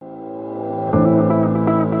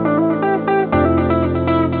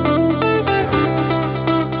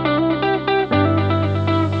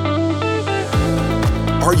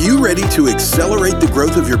you ready to accelerate the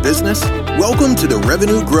growth of your business? Welcome to the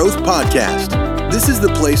Revenue Growth Podcast. This is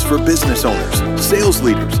the place for business owners, sales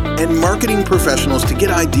leaders, and marketing professionals to get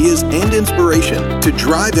ideas and inspiration to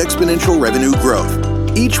drive exponential revenue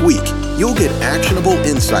growth. Each week, you'll get actionable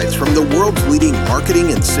insights from the world's leading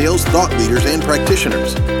marketing and sales thought leaders and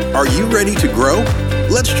practitioners. Are you ready to grow?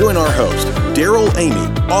 Let's join our host, Darrell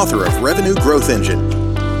Amy, author of Revenue Growth Engine.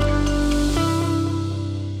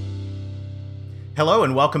 Hello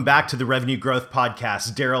and welcome back to the Revenue Growth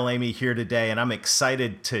Podcast. Darrell Amy here today, and I'm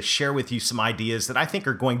excited to share with you some ideas that I think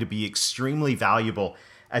are going to be extremely valuable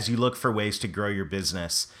as you look for ways to grow your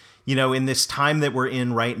business. You know, in this time that we're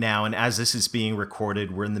in right now, and as this is being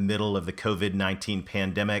recorded, we're in the middle of the COVID-19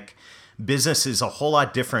 pandemic. Business is a whole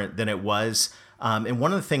lot different than it was. And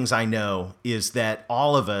one of the things I know is that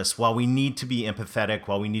all of us, while we need to be empathetic,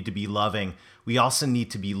 while we need to be loving, we also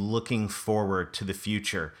need to be looking forward to the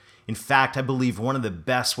future. In fact, I believe one of the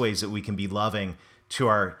best ways that we can be loving to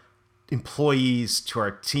our employees, to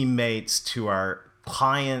our teammates, to our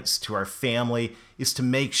clients, to our family, is to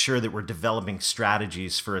make sure that we're developing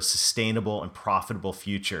strategies for a sustainable and profitable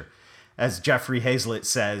future. As Jeffrey Hazlett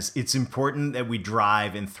says, it's important that we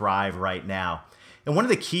drive and thrive right now. And one of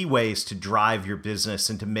the key ways to drive your business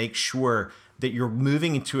and to make sure that you're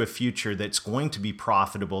moving into a future that's going to be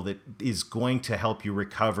profitable, that is going to help you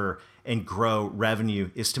recover and grow revenue,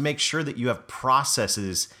 is to make sure that you have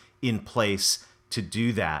processes in place to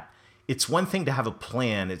do that. It's one thing to have a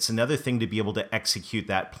plan. It's another thing to be able to execute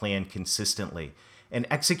that plan consistently. And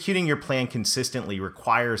executing your plan consistently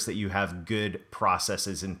requires that you have good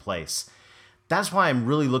processes in place. That's why I'm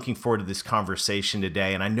really looking forward to this conversation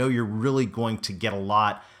today. And I know you're really going to get a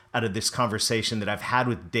lot out of this conversation that I've had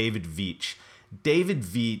with David Veach. David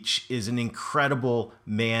Veach is an incredible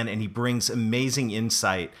man, and he brings amazing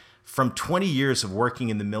insight from 20 years of working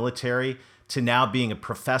in the military to now being a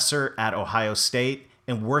professor at Ohio State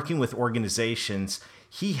and working with organizations.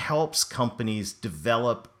 He helps companies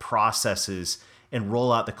develop processes and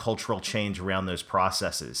roll out the cultural change around those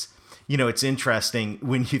processes. You know, it's interesting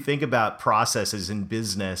when you think about processes in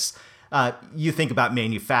business, you think about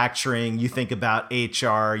manufacturing, you think about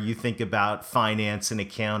HR, you think about finance and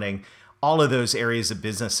accounting. All of those areas of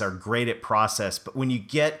business are great at process, but when you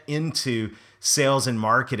get into sales and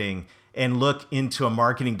marketing and look into a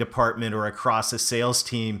marketing department or across a sales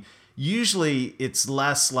team, usually it's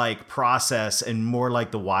less like process and more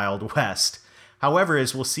like the Wild West. However,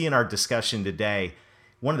 as we'll see in our discussion today,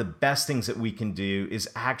 one of the best things that we can do is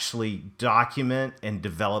actually document and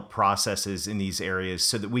develop processes in these areas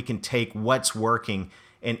so that we can take what's working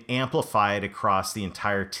and amplify it across the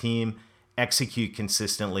entire team, execute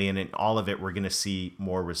consistently, and in all of it, we're going to see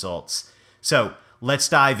more results. So let's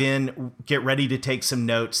dive in, get ready to take some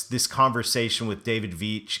notes. This conversation with David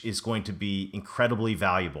Veach is going to be incredibly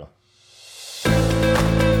valuable.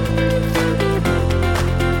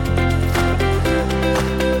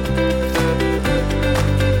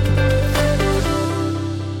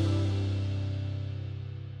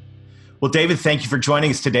 Well, David, thank you for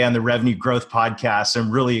joining us today on the Revenue Growth Podcast.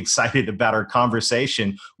 I'm really excited about our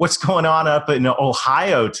conversation. What's going on up in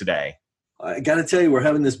Ohio today? I got to tell you, we're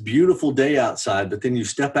having this beautiful day outside, but then you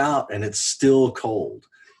step out and it's still cold.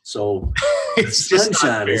 So It's just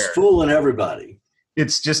sunshine is fooling everybody.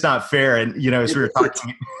 It's just not fair. And, you know, as we were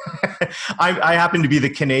talking, I happen to be the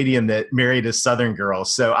Canadian that married a Southern girl.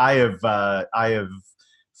 So I have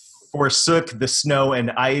forsook the snow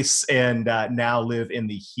and ice and now live in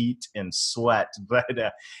the heat and sweat. But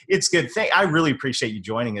it's good. I really appreciate you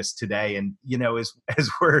joining us today. And, you know, as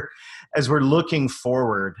we're looking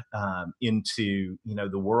forward into, you know,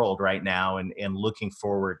 the world right now and looking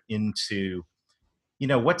forward into, you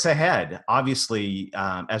know, what's ahead. Obviously,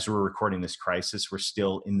 as we're recording this crisis, we're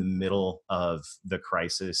still in the middle of the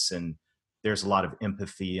crisis, and there's a lot of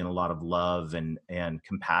empathy and a lot of love and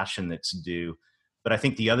compassion that's due. But I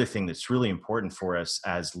think the other thing that's really important for us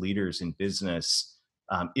as leaders in business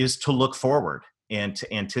is to look forward and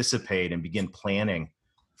to anticipate and begin planning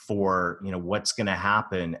for, you know, what's going to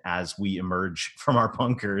happen as we emerge from our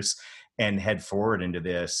bunkers and head forward into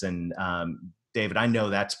this. And David, I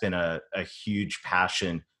know that's been a huge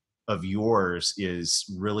passion of yours, is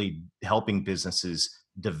really helping businesses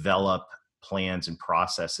develop plans and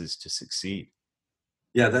processes to succeed.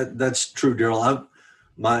 Yeah, that's true, Darrell.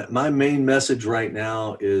 My main message right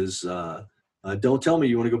now is don't tell me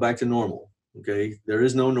you want to go back to normal. Okay, there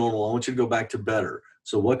is no normal. I want you to go back to better.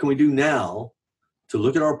 So what can we do now to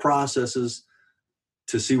look at our processes,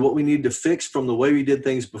 to see what we need to fix from the way we did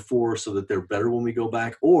things before so that they're better when we go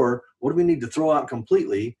back? Or what do we need to throw out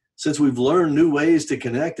completely, since we've learned new ways to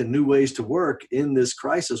connect and new ways to work in this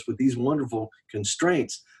crisis with these wonderful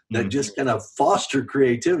constraints? that just kind of foster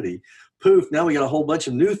creativity. Poof, now we got a whole bunch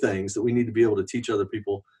of new things that we need to be able to teach other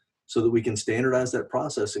people so that we can standardize that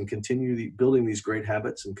process and continue building these great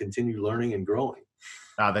habits and continue learning and growing.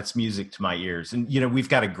 That's music to my ears. And, we've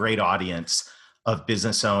got a great audience of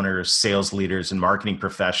business owners, sales leaders, and marketing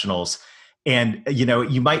professionals. And,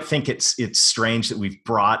 you might think it's strange that we've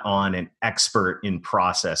brought on an expert in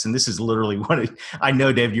process. And this is literally I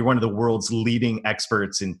know, David, you're one of the world's leading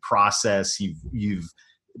experts in process. You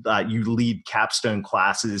lead capstone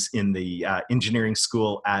classes in the engineering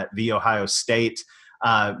school at The Ohio State.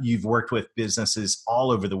 You've worked with businesses all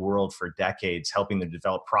over the world for decades, helping them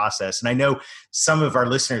develop process. And I know some of our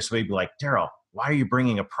listeners may be like, Daryl, why are you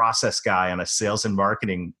bringing a process guy on a sales and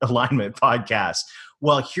marketing alignment podcast?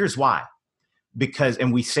 Well, here's why. Because,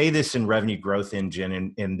 and we say this in Revenue Growth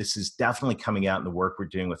Engine, and this is definitely coming out in the work we're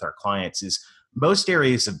doing with our clients, is most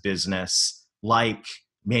areas of business, like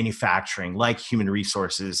manufacturing, like human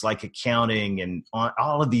resources, like accounting, and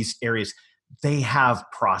all of these areas, they have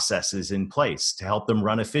processes in place to help them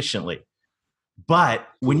run efficiently. But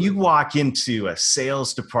when you walk into a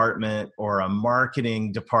sales department or a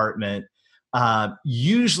marketing department,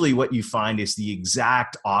 usually what you find is the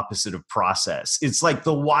exact opposite of process. It's like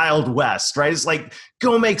the Wild West, right? It's like,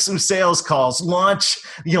 go make some sales calls, launch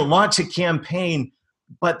a campaign,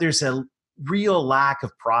 but there's a real lack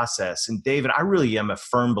of process. And David, I really am a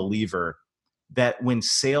firm believer that when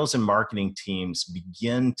sales and marketing teams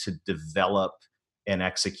begin to develop and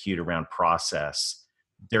execute around process,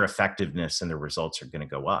 their effectiveness and their results are going to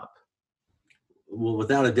go up. Well,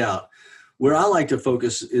 without a doubt. Where I like to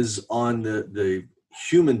focus is on the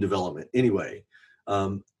human development anyway.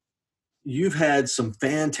 You've had some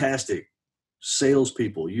fantastic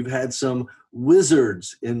salespeople. You've had some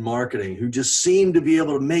wizards in marketing who just seem to be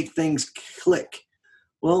able to make things click.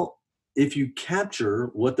 Well, if you capture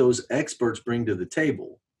what those experts bring to the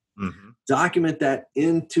table, document that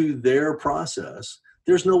into their process,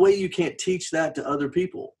 there's no way you can't teach that to other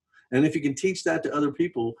people. And if you can teach that to other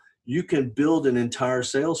people, you can build an entire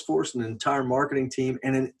sales force, an entire marketing team,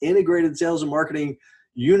 and an integrated sales and marketing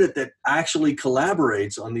unit that actually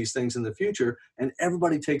collaborates on these things in the future. And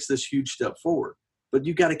everybody takes this huge step forward. But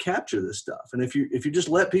you got to capture this stuff. And if you just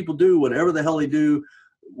let people do whatever the hell they do,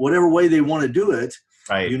 whatever way they want to do it,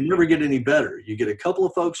 right, you never get any better. You get a couple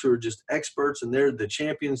of folks who are just experts and they're the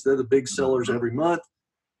champions. They're the big sellers every month.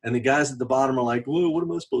 And the guys at the bottom are like, well, what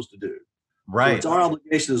am I supposed to do? Right. So it's our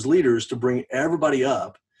obligation as leaders to bring everybody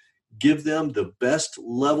up, give them the best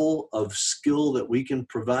level of skill that we can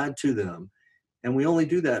provide to them. And we only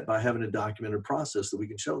do that by having a documented process that we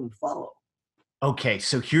can show them to follow. Okay,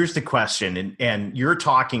 so here's the question. And you're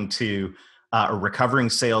talking to a recovering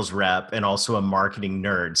sales rep and also a marketing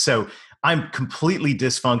nerd. So I'm completely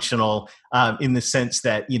dysfunctional in the sense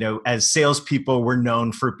that, as salespeople, we're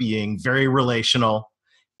known for being very relational.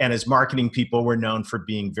 And as marketing people, we're known for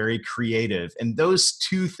being very creative. And those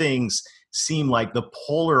two things seem like the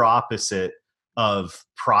polar opposite of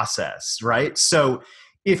process, right? So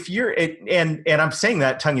if you're, and I'm saying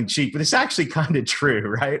that tongue in cheek, but it's actually kind of true,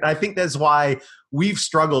 right? I think that's why we've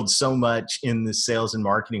struggled so much in the sales and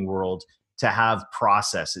marketing world to have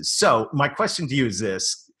processes. So my question to you is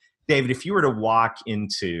this, David, if you were to walk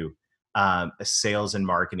into a sales and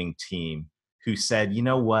marketing team who said, you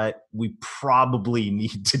know what, we probably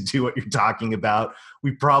need to do what you're talking about.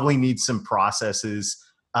 We probably need some processes.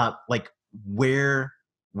 Where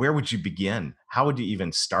would you begin? How would you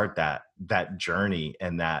even start that journey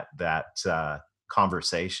and that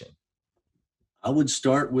conversation? I would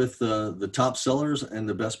start with the top sellers and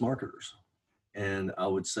the best marketers. And I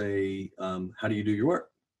would say, how do you do your work?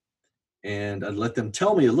 And I'd let them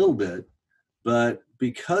tell me a little bit, but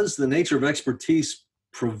because the nature of expertise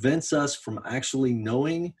prevents us from actually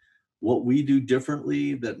knowing what we do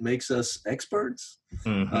differently that makes us experts,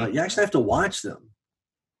 you actually have to watch them.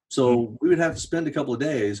 So we would have to spend a couple of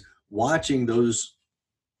days watching those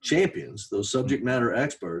champions, those subject matter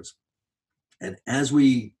experts. And as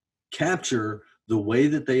we capture the way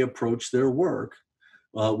that they approach their work,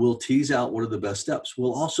 we'll tease out what are the best steps.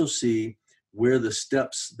 We'll also see where the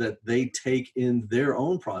steps that they take in their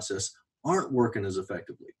own process aren't working as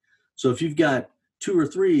effectively. So if you've got 2 or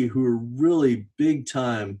 3 who are really big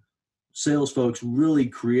time sales folks, really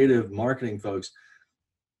creative marketing folks,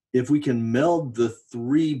 if we can meld the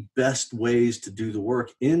 3 best ways to do the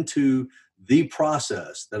work into the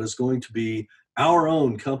process that is going to be our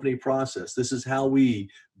own company process, this is how we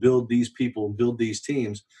build these people, build these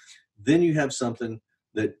teams, then you have something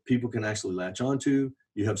that people can actually latch onto.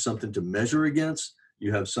 You have something to measure against.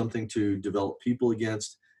 You have something to develop people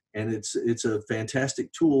against. And it's a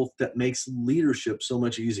fantastic tool that makes leadership so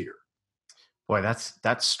much easier. Boy,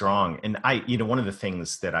 that's strong. And one of the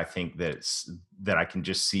things that I think that I can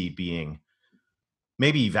just see being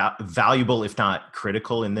maybe valuable, if not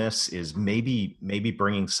critical in this, is maybe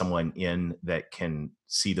bringing someone in that can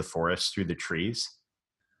see the forest through the trees.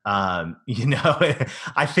 I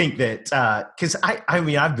think that because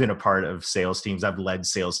I've been a part of sales teams, I've led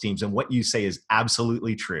sales teams, and what you say is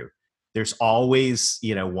absolutely true. There's always,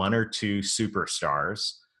 one or two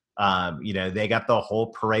superstars. They got the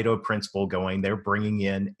whole Pareto principle going. They're bringing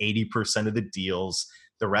in 80% of the deals.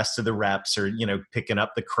 The rest of the reps are, picking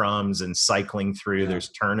up the crumbs and cycling through. Yeah. There's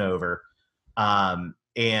turnover. How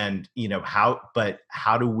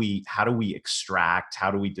do we extract,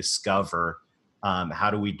 how do we discover,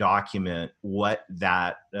 how do we document what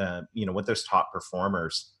that, what those top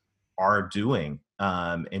performers are doing,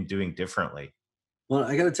 and doing differently? Well,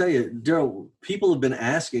 I got to tell you, Daryl, people have been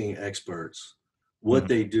asking experts what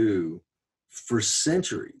they do for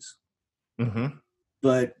centuries,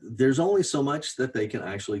 but there's only so much that they can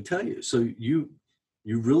actually tell you. So you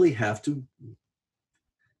really have to,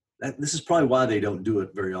 this is probably why they don't do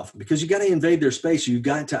it very often, because you got to invade their space. You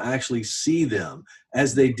got to actually see them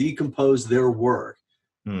as they decompose their work,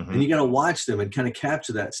 and you got to watch them and kind of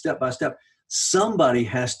capture that step by step. Somebody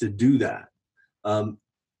has to do that.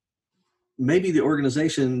 Maybe the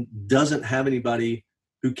organization doesn't have anybody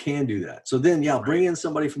who can do that. So then, bring in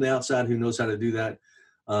somebody from the outside who knows how to do that.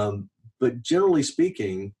 But generally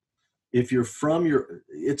speaking, if you're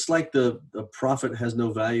it's like the prophet has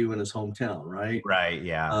no value in his hometown, right? Right.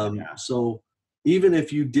 Yeah. So even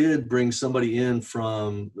if you did bring somebody in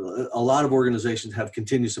from, a lot of organizations have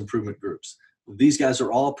continuous improvement groups. These guys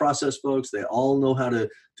are all process folks. They all know how to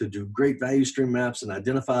do great value stream maps and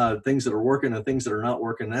identify things that are working and things that are not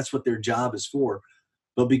working. That's what their job is for.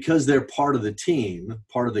 But because they're part of the team,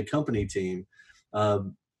 part of the company team,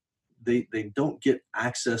 they don't get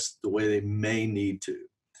access the way they may need to.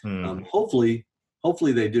 Hopefully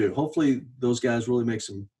they do. Hopefully those guys really make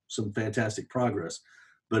some fantastic progress.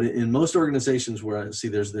 But in most organizations where I see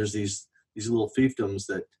there's these little fiefdoms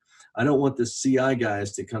that I don't want the CI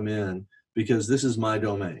guys to come in because this is my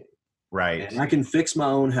domain. Right. And I can fix my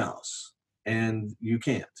own house, and you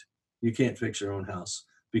can't. You can't fix your own house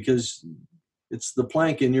because it's the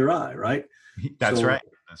plank in your eye, right? That's right.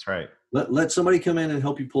 That's right. Let somebody come in and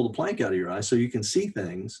help you pull the plank out of your eye so you can see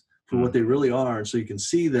things for what they really are. And so you can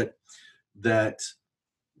see that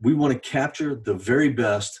we want to capture the very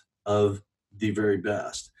best of the very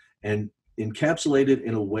best and encapsulate it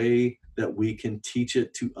in a way that we can teach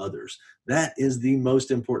it to others. That is the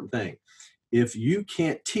most important thing. If you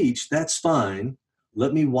can't teach, that's fine.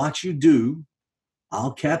 Let me watch you do.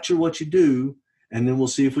 I'll capture what you do, and then we'll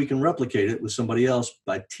see if we can replicate it with somebody else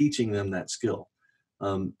by teaching them that skill.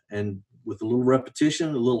 And with a little repetition,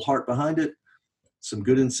 a little heart behind it, some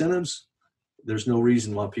good incentives, there's no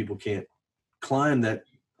reason why people can't climb that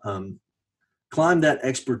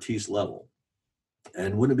expertise level.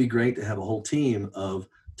 And wouldn't it be great to have a whole team of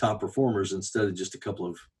top performers instead of just a couple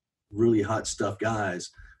of really hot stuff guys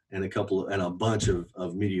and a bunch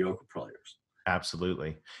of mediocre players?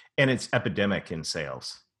 Absolutely. And it's epidemic in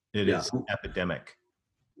sales. It is epidemic.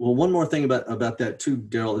 Well, one more thing about that too,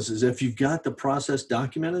 Daryl, is if you've got the process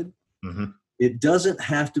documented, it doesn't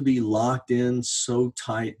have to be locked in so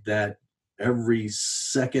tight that every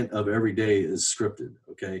second of every day is scripted.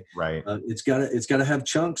 Okay. Right. It's gotta have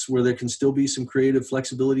chunks where there can still be some creative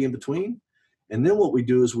flexibility in between. And then what we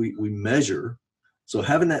do is we measure. So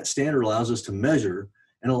having that standard allows us to measure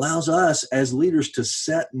and allows us as leaders to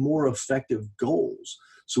set more effective goals.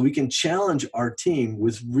 So we can challenge our team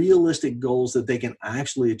with realistic goals that they can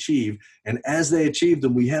actually achieve. And as they achieve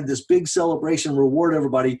them, we have this big celebration, reward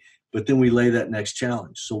everybody, but then we lay that next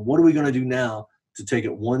challenge. So what are we going to do now to take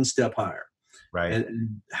it one step higher? Right.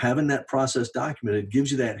 And having that process documented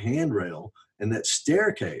gives you that handrail and that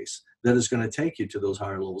staircase that is going to take you to those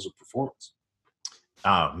higher levels of performance.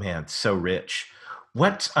 Oh man, so rich.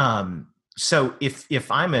 So if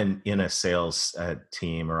I'm in a sales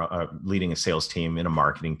team or leading a sales team in a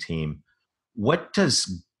marketing team, what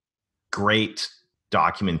does great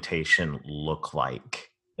documentation look like?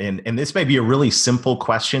 And this may be a really simple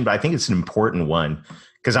question, but I think it's an important one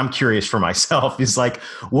because I'm curious for myself. Is like,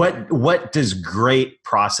 what does great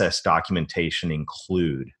process documentation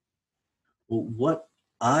include? Well, what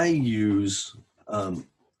I use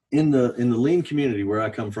in the lean community where I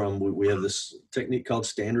come from, we have this technique called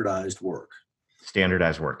standardized work.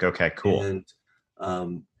 Standardized work. Okay, cool.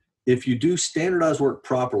 And if you do standardized work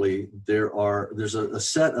properly, there's a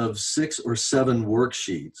set of 6 or 7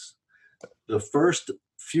 worksheets. The first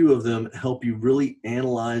few of them help you really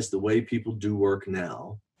analyze the way people do work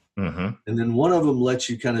now. Mm-hmm. And then one of them lets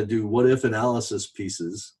you kind of do what if analysis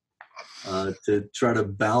pieces to try to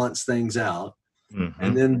balance things out. Mm-hmm.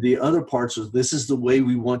 And then the other parts are, this is the way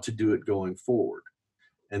we want to do it going forward.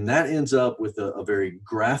 And that ends up with a very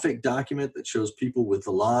graphic document that shows people with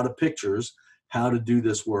a lot of pictures how to do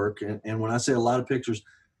this work. And when I say a lot of pictures,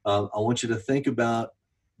 I want you to think about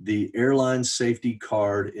the airline safety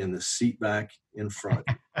card in the seat back in front.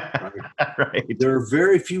 Right? Right. There are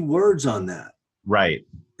very few words on that. Right.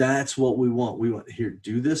 That's what we want. We want here,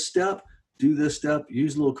 do this step, use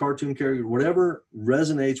a little cartoon character, whatever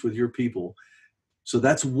resonates with your people. So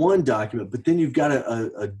that's one document, but then you've got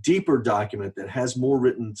a deeper document that has more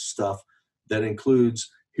written stuff that includes,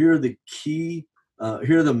 here are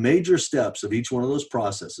the major steps of each one of those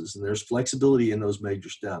processes, and there's flexibility in those major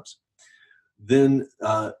steps. Then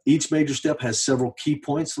each major step has several key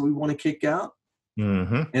points that we want to kick out.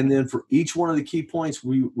 Mm-hmm. And then for each one of the key points,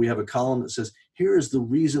 we have a column that says, here is the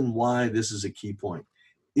reason why this is a key point.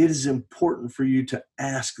 It is important for you to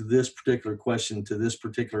ask this particular question to this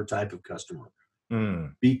particular type of customer.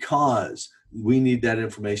 Because we need that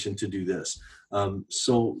information to do this.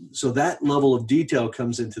 So that level of detail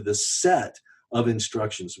comes into the set of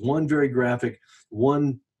instructions. One very graphic,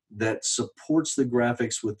 one that supports the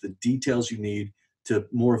graphics with the details you need to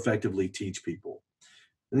more effectively teach people.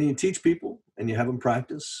 And then you teach people and you have them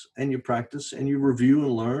practice and you review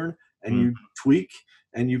and learn and you tweak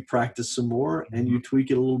and you practice some more and you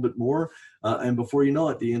tweak it a little bit more. And before you know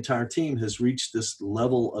it, the entire team has reached this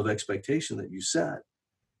level of expectation that you set,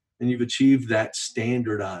 and you've achieved that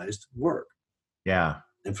standardized work. Yeah.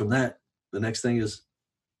 And from that, the next thing is,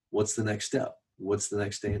 what's the next step? What's the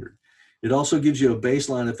next standard? It also gives you a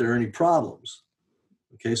baseline if there are any problems.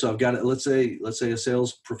 Okay, so I've got it. Let's say a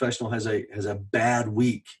sales professional has a bad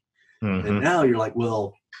week, and now you're like,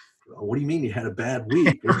 well, what do you mean you had a bad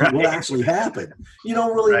week? Right. What actually happened? You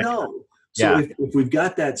don't really know. So Yeah. if we've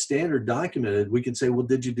got that standard documented, we can say, well,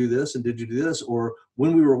 did you do this and did you do this? Or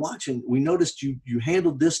when we were watching, we noticed you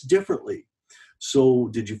handled this differently. So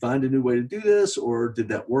did you find a new way to do this, or did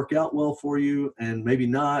that work out well for you? And maybe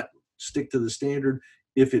not. Stick to the standard.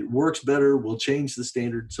 If it works better, we'll change the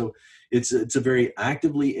standard. So it's a very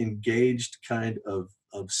actively engaged kind of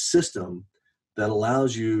system that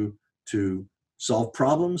allows you to solve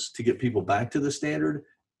problems, to get people back to the standard,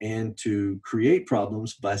 and to create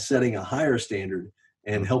problems by setting a higher standard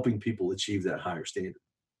and helping people achieve that higher standard.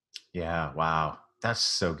 Yeah. Wow. That's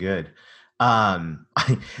so good. Daryl,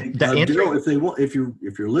 if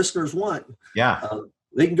your listeners want,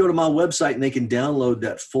 they can go to my website and they can download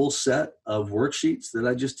that full set of worksheets that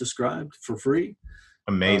I just described for free.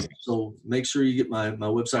 Amazing. So make sure you get my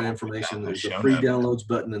website information. There's a free downloads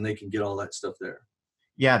button, and they can get all that stuff there.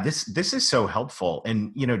 Yeah, this is so helpful.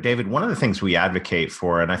 And, David, one of the things we advocate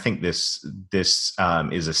for, and I think this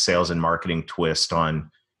is a sales and marketing twist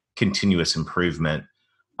on continuous improvement,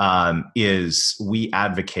 is we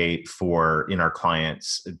advocate for, in our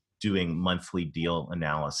clients, doing monthly deal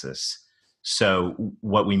analysis. So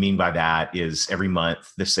what we mean by that is every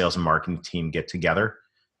month, the sales and marketing team get together.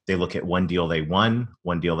 They look at one deal they won,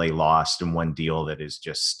 one deal they lost, and one deal that is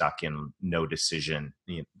just stuck in no decision,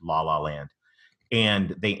 la la land.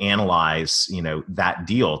 And they analyze, that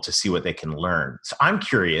deal to see what they can learn. So I'm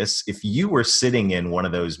curious, if you were sitting in one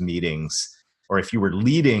of those meetings, or if you were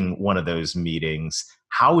leading one of those meetings,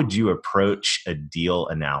 how would you approach a deal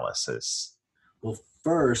analysis? Well,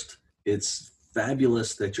 first, it's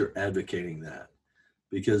fabulous that you're advocating that,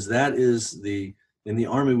 because that is in the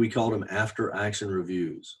Army, we call them after action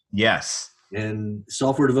reviews. Yes. And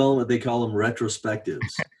software development, they call them retrospectives.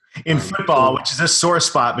 In football, which is a sore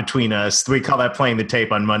spot between us, we call that playing the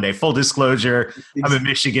tape on Monday. Full disclosure, I'm a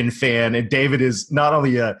Michigan fan, and David is not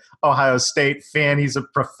only a Ohio State fan, he's a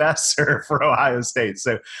professor for Ohio State.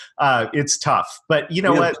 So it's tough. But you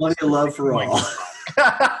know what? Plenty of love for all.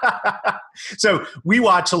 So we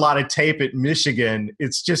watch a lot of tape at Michigan.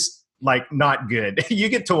 It's just like not good. You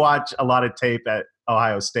get to watch a lot of tape at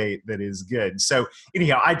Ohio State that is good. So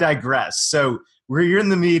anyhow, I digress. So you're in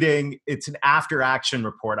the meeting. It's an after action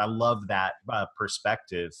report. I love that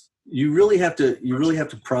perspective. You really have to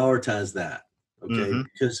prioritize that. Okay.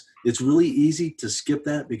 Because it's really easy to skip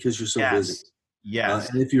that because you're so busy. Yes.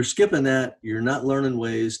 And if you're skipping that, you're not learning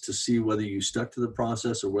ways to see whether you stuck to the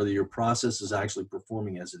process or whether your process is actually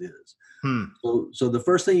performing as it is. So the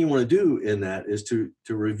first thing you want to do in that is to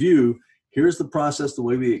review, here's the process the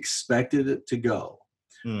way we expected it to go.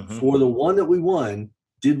 For the one that we won,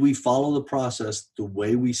 did we follow the process the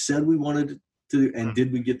way we said we wanted to, and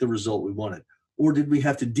did we get the result we wanted? Or did we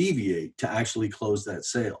have to deviate to actually close that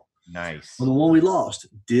sale? Nice. On the one we lost,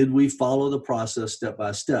 did we follow the process step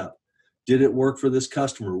by step? Did it work for this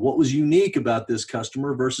customer? What was unique about this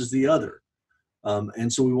customer versus the other?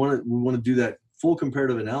 And so we want to do that full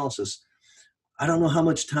comparative analysis. I don't know how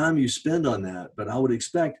much time you spend on that, but I would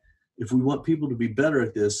expect if we want people to be better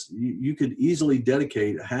at this, you could easily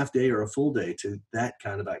dedicate a half day or a full day to that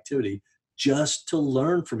kind of activity just to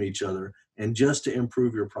learn from each other and just to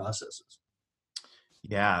improve your processes.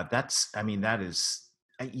 Yeah, that is,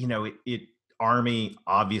 Army,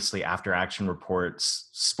 obviously after action reports,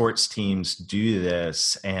 sports teams do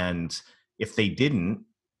this. And if they didn't,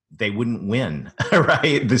 they wouldn't win,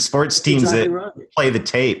 right? The sports teams that play the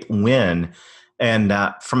tape win. And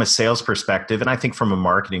from a sales perspective, and I think from a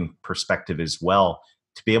marketing perspective as well,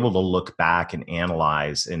 to be able to look back and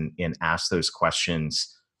analyze and ask those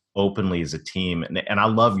questions openly as a team. And I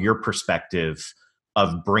love your perspective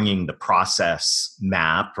of bringing the process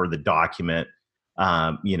map or the document,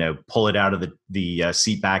 pull it out of the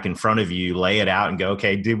seat back in front of you, lay it out and go,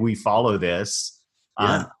 okay, did we follow this?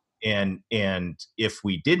 Yeah. And if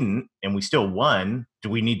we didn't and we still won, do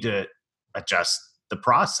we need to adjust the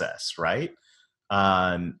process, right?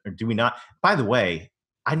 Or do we not? By the way,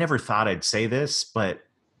 I never thought I'd say this, but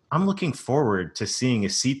I'm looking forward to seeing a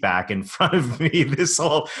seat back in front of me, this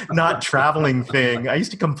whole not traveling thing. I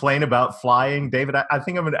used to complain about flying. David, I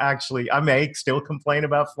think I may still complain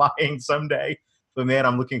about flying someday. But man,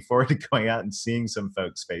 I'm looking forward to going out and seeing some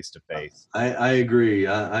folks face to face. I agree.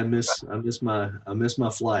 I miss my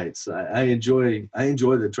flights. I enjoy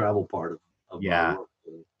the travel part of my work.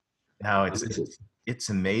 No, it's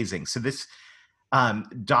amazing. So this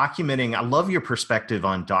documenting, I love your perspective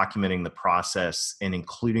on documenting the process and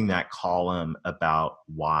including that column about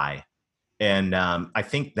why. And I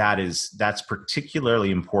think that's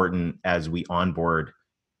particularly important as we onboard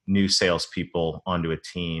new salespeople onto a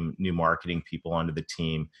team, new marketing people onto the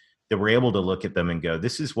team, that we're able to look at them and go,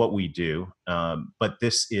 this is what we do, but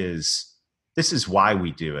this is why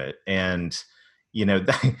we do it. And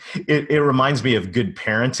it reminds me of good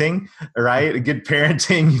parenting, right? Good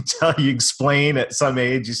parenting, you explain at some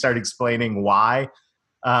age, you start explaining why.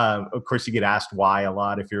 Of course, you get asked why a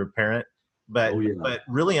lot if you're a parent, but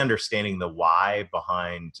really understanding the why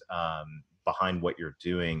behind what you're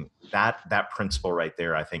doing, that principle right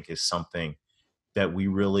there, I think, is something that we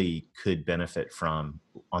really could benefit from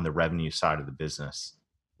on the revenue side of the business.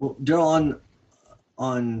 Well, Daryl,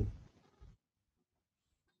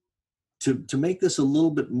 to make this a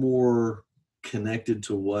little bit more connected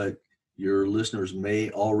to what your listeners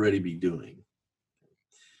may already be doing.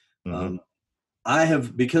 Mm-hmm. I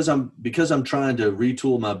have, because I'm trying to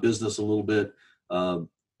retool my business a little bit,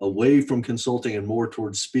 away from consulting and more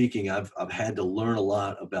towards speaking, I've had to learn a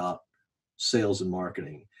lot about sales and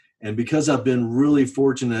marketing. And because I've been really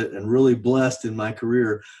fortunate and really blessed in my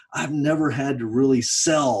career, I've never had to really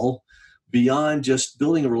sell beyond just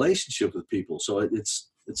building a relationship with people. So it's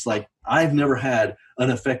like I've never had an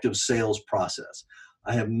effective sales process.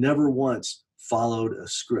 I have never once followed a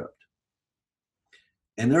script.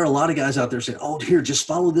 And there are a lot of guys out there saying, oh, here, just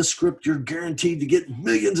follow this script. You're guaranteed to get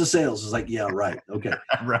millions of sales. It's like, yeah, right. Okay.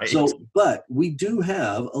 Right. So, but we do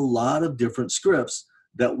have a lot of different scripts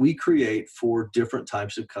that we create for different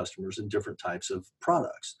types of customers and different types of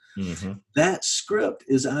products. Mm-hmm. That script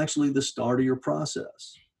is actually the start of your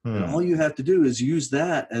process. And all you have to do is use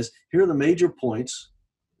that as, here are the major points,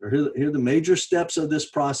 or here are the major steps of this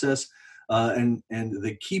process. And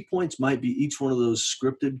the key points might be each one of those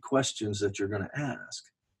scripted questions that you're going to ask.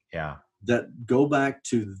 Yeah. That go back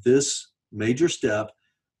to this major step.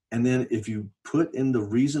 And then if you put in the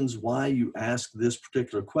reasons why you ask this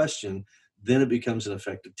particular question, then it becomes an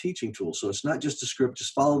effective teaching tool. So it's not just a script,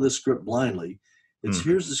 just follow this script blindly. It's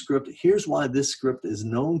here's the script. Here's why this script is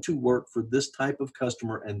known to work for this type of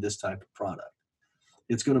customer and this type of product.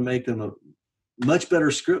 It's going to make them a much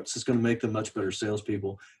better scripts. It's going to make them much better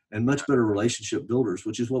salespeople and much better relationship builders,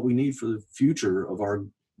 which is what we need for the future of our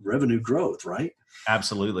revenue growth, right?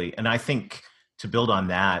 Absolutely. And I think to build on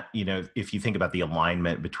that, if you think about the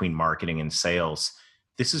alignment between marketing and sales,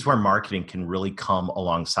 this is where marketing can really come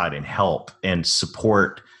alongside and help and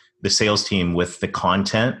support the sales team with the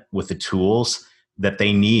content, with the tools that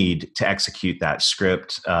they need to execute that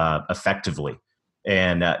script effectively.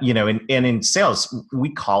 And, and in sales,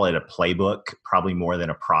 we call it a playbook, probably more than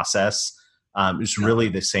a process. It's really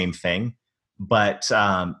the same thing. But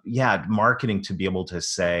marketing to be able to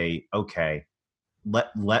say, okay,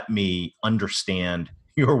 let me understand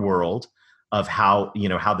your world of how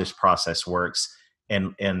this process works,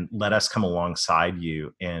 and let us come alongside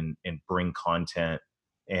you and bring content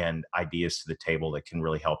and ideas to the table that can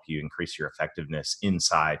really help you increase your effectiveness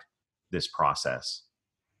inside this process.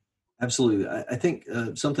 Absolutely. I think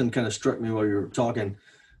something kind of struck me while you were talking.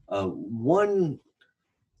 One,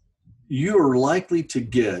 you are likely to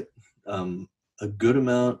get a good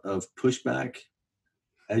amount of pushback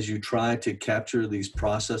as you try to capture these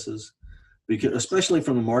processes, because especially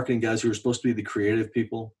from the marketing guys who are supposed to be the creative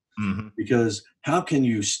people. Mm-hmm. Because how can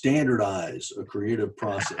you standardize a creative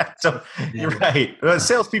process? So you're right.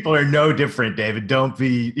 Salespeople are no different, David. Don't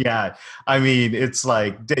be. Yeah, I mean, it's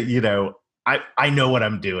like, I know what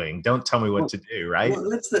I'm doing. Don't tell me what to do. Right.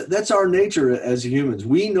 Well, that's our nature as humans.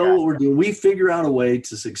 We know what we're doing. We figure out a way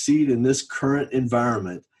to succeed in this current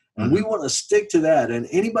environment, and we want to stick to that. And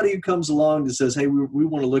anybody who comes along that says, "Hey, we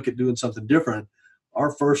want to look at doing something different,"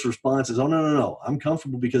 our first response is, "Oh, no. I'm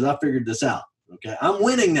comfortable because I figured this out. Okay, I'm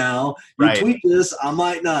winning now. You tweak this, I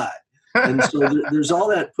might not." And so there's all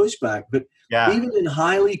that pushback. But even in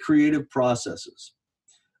highly creative processes,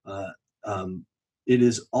 it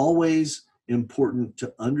is always important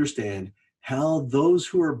to understand how those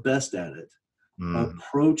who are best at it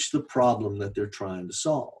approach the problem that they're trying to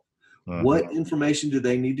solve. What information do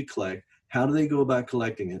they need to collect? How do they go about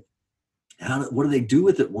collecting it? What do they do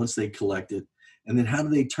with it once they collect it? And then how do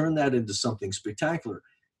they turn that into something spectacular?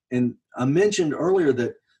 And I mentioned earlier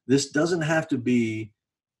that this doesn't have to be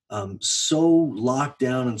so locked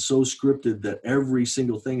down and so scripted that every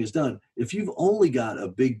single thing is done. If you've only got a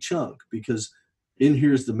big chunk, because in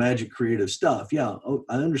here's the magic creative stuff. Yeah,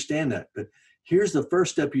 I understand that. But here's the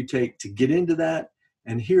first step you take to get into that.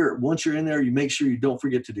 And here, once you're in there, you make sure you don't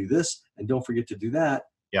forget to do this and don't forget to do that.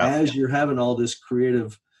 As you're having all this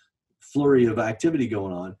creative flurry of activity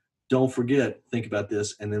going on, don't forget, think about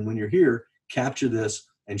this. And then when you're here, capture this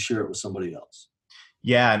and share it with somebody else.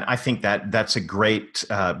 Yeah, and I think that's a great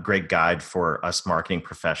guide for us marketing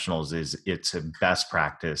professionals. It's a best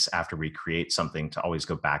practice after we create something to always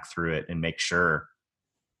go back through it and make sure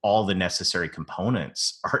all the necessary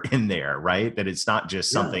components are in there, right? That it's not just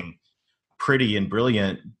something pretty and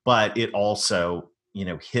brilliant, but it also,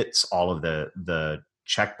 hits all of the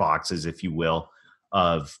check boxes, if you will,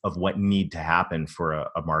 of what need to happen for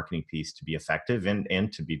a marketing piece to be effective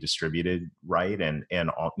and to be distributed right, and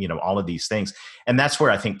all of these things. And that's where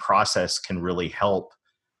I think process can really help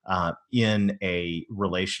in a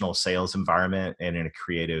relational sales environment and in a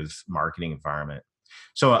creative marketing environment.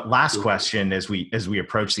 So last question as we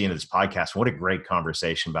approach the end of this podcast. What a great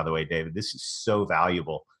conversation, by the way, David. This is so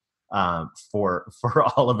valuable for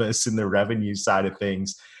all of us in the revenue side of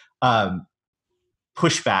things.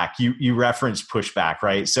 Pushback, you referenced pushback,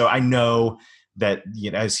 right? So I know that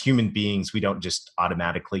as human beings, we don't just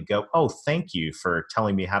automatically go, "Oh, thank you for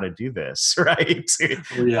telling me how to do this," right?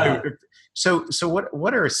 Yeah. So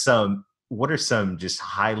what are some just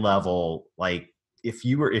high level, like if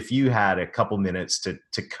you had a couple minutes to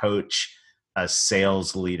coach a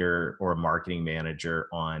sales leader or a marketing manager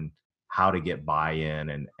on how to get buy-in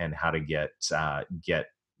and how to get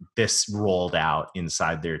this rolled out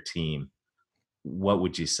inside their team, what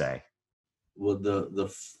would you say? Well,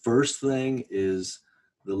 the first thing is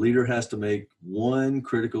the leader has to make one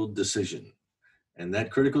critical decision. And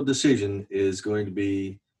that critical decision is going to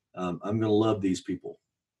be, I'm going to love these people.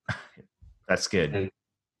 That's good.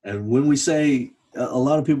 And when we say, a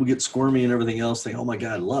lot of people get squirmy and everything else, think, "Oh my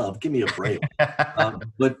God, love, give me a break."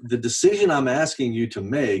 But the decision I'm asking you to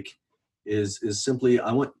make is simply,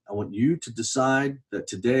 I want you to decide that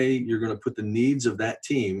today you're going to put the needs of that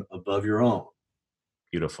team above your own.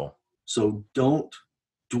 Beautiful. So don't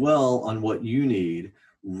dwell on what you need.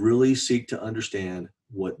 Really seek to understand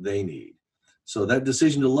what they need. So that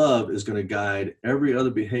decision to love is going to guide every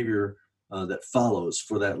other behavior that follows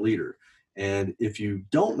for that leader. And if you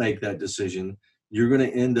don't make that decision, you're going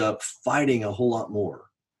to end up fighting a whole lot more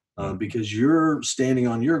because you're standing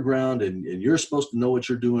on your ground and you're supposed to know what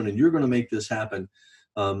you're doing and you're going to make this happen.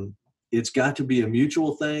 It's got to be a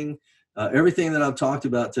mutual thing. Everything that I've talked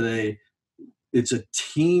about today, it's a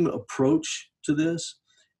team approach to this.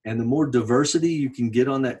 And the more diversity you can get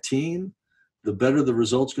on that team, the better the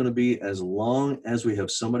result's going to be, as long as we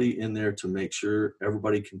have somebody in there to make sure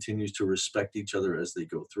everybody continues to respect each other as they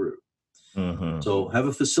go through. So have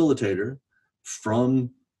a facilitator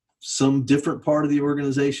from some different part of the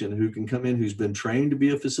organization who can come in, who's been trained to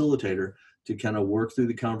be a facilitator, to kind of work through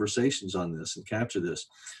the conversations on this and capture this.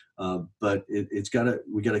 But we got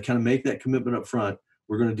to kind of make that commitment up front.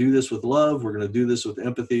 We're going to do this with love. We're going to do this with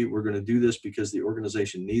empathy. We're going to do this because the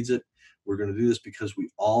organization needs it. We're going to do this because we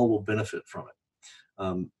all will benefit from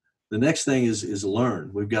it. The next thing is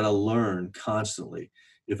learn. We've got to learn constantly.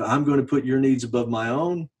 If I'm going to put your needs above my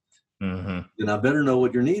own, then I better know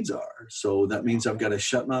what your needs are. So that means I've got to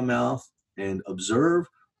shut my mouth and observe,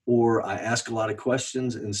 or I ask a lot of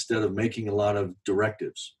questions instead of making a lot of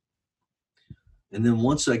directives. And then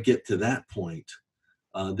once I get to that point,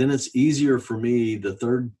 then it's easier for me. The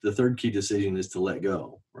third key decision is to let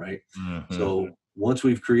go, right? Mm-hmm. So once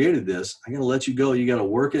we've created this, I got to let you go. You got to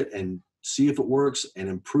work it and see if it works and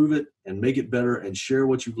improve it and make it better and share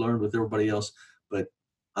what you've learned with everybody else. But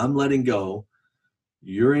I'm letting go.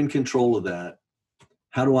 You're in control of that.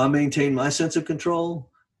 How do I maintain my sense of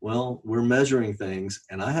control? Well, we're measuring things,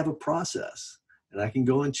 and I have a process, and I can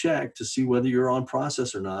go and check to see whether you're on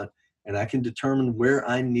process or not, and I can determine where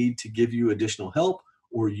I need to give you additional help,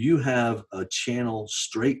 or you have a channel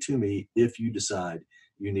straight to me if you decide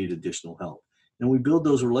you need additional help. And we build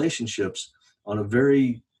those relationships on a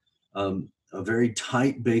very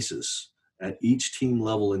tight basis at each team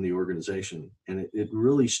level in the organization, and it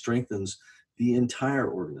really strengthens the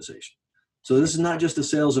entire organization. So this is not just a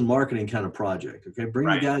sales and marketing kind of project. Okay, bring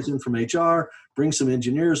the guys in from HR, bring some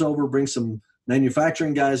engineers over, bring some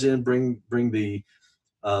manufacturing guys in, bring the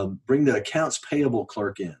accounts payable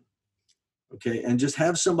clerk in. Okay, and just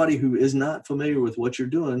have somebody who is not familiar with what you're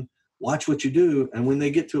doing watch what you do, and when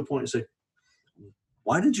they get to a point and say,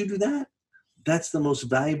 "Why did you do that?" That's the most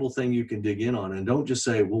valuable thing you can dig in on, and don't just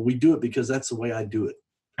say, "Well, we do it because that's the way I do it."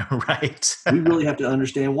 Right. We really have to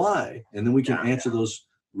understand why, and then we can answer those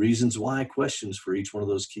reasons why questions for each one of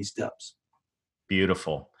those key steps.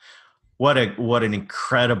 Beautiful. What an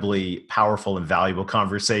incredibly powerful and valuable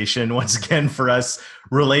conversation once again for us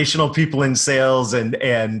relational people in sales and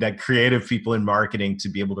creative people in marketing to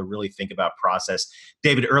be able to really think about process.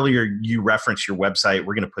 David, earlier you referenced your website.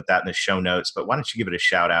 We're going to put that in the show notes, but why don't you give it a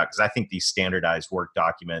shout out? Because I think these standardized work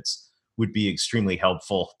documents would be extremely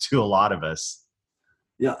helpful to a lot of us.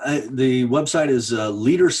 Yeah, the website is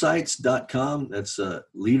leadersites.com. That's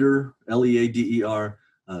leader, Leader,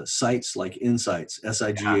 sites like insights,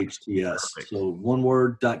 SIGHTS. Perfect. So one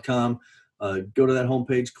word.com. Go to that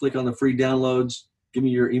homepage, click on the free downloads, give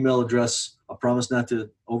me your email address. I promise not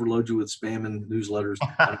to overload you with spam and newsletters.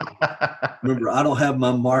 Remember, I don't have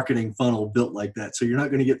my marketing funnel built like that, so you're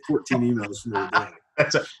not going to get 14 emails from me a day.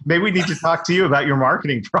 Maybe we need to talk to you about your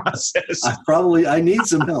marketing process. I need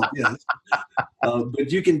some help. Yes,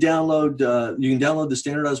 but you can download the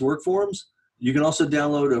standardized work forms. You can also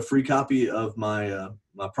download a free copy of my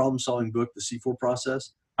my problem-solving book, The C4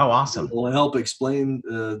 Process. Oh, awesome! It will help explain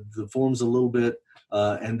the forms a little bit,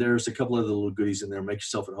 and there's a couple of the little goodies in there. Make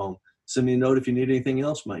yourself at home. Send me a note if you need anything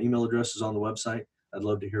else. My email address is on the website. I'd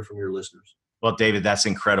love to hear from your listeners. Well, David, that's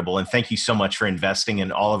incredible. And thank you so much for investing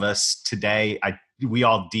in all of us today. We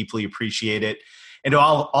all deeply appreciate it. And to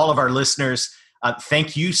all of our listeners,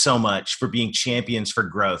 thank you so much for being champions for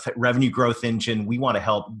growth. At Revenue Growth Engine, we want to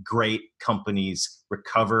help great companies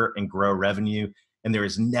recover and grow revenue. And there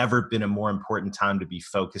has never been a more important time to be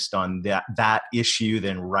focused on that issue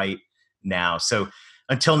than right now. So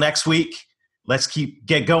until next week, let's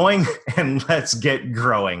get going and let's get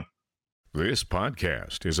growing. This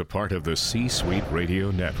podcast is a part of the C-Suite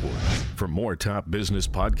Radio Network. For more top business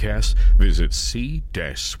podcasts, visit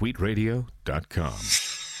c-suiteradio.com.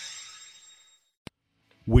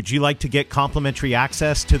 Would you like to get complimentary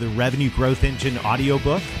access to the Revenue Growth Engine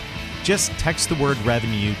audiobook? Just text the word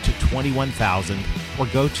revenue to 21,000 or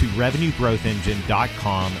go to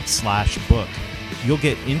revenuegrowthengine.com/book. You'll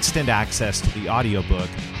get instant access to the audiobook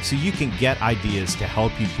so you can get ideas to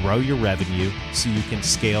help you grow your revenue so you can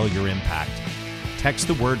scale your impact. Text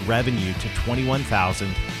the word revenue to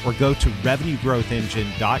 21,000 or go to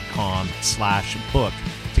revenuegrowthengine.com/book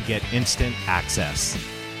to get instant access.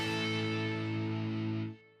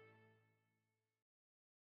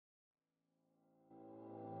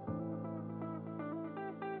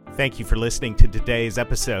 Thank you for listening to today's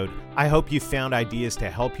episode. I hope you found ideas to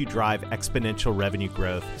help you drive exponential revenue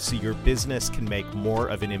growth so your business can make more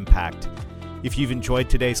of an impact. If you've enjoyed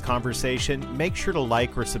today's conversation, make sure to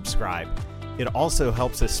like or subscribe. It also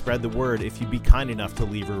helps us spread the word if you'd be kind enough to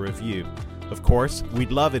leave a review. Of course,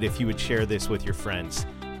 we'd love it if you would share this with your friends.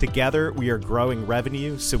 Together, we are growing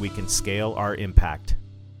revenue so we can scale our impact.